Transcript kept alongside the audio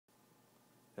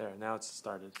There, now it's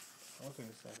started. Okay,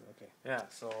 started. Okay. Yeah,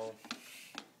 so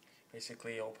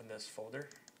basically open this folder,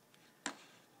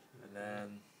 and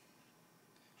then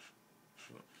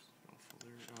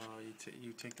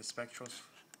you take the Spectros,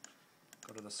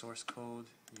 go to the source code,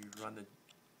 you run the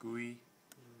GUI,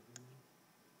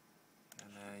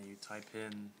 and then you type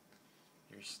in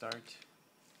your start,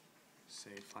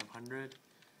 say 500,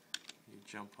 you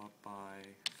jump up by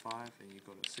 5 and you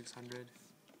go to 600, you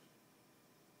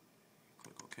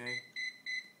click OK.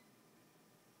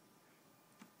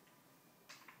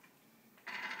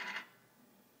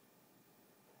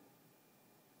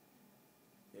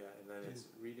 Yeah, and then it's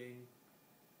reading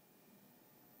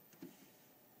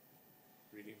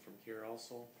from here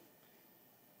also.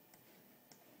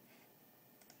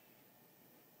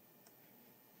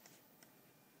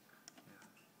 Yeah.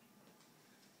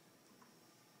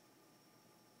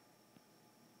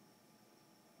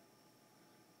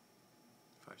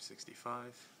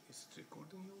 565. Is it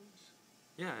recording always?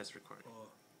 Yeah, it's recording. Oh.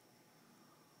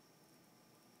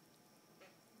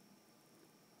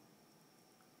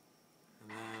 And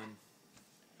then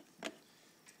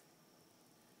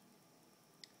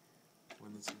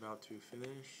when it's about to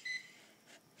finish,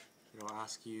 it'll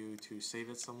ask you to save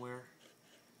it somewhere.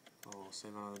 I'll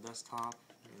save it on the desktop,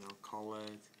 and I'll call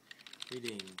it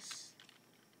readings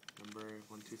number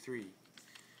 123. You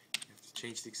have to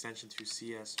change the extension to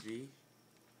CSV,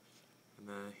 and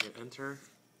then hit enter,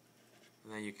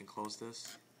 and then you can close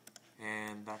this,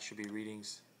 and that should be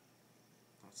readings.csv.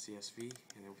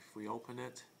 And if we open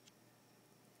it,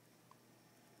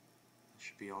 there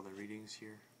should be all the readings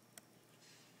here.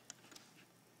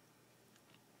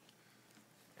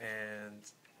 And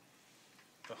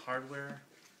the hardware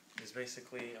is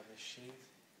basically a machine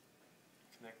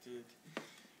connected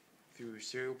through a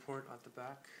serial port at the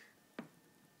back.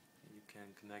 You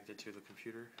can connect it to the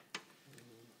computer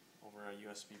over a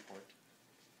USB port.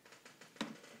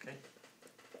 Okay?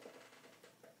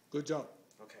 Good job.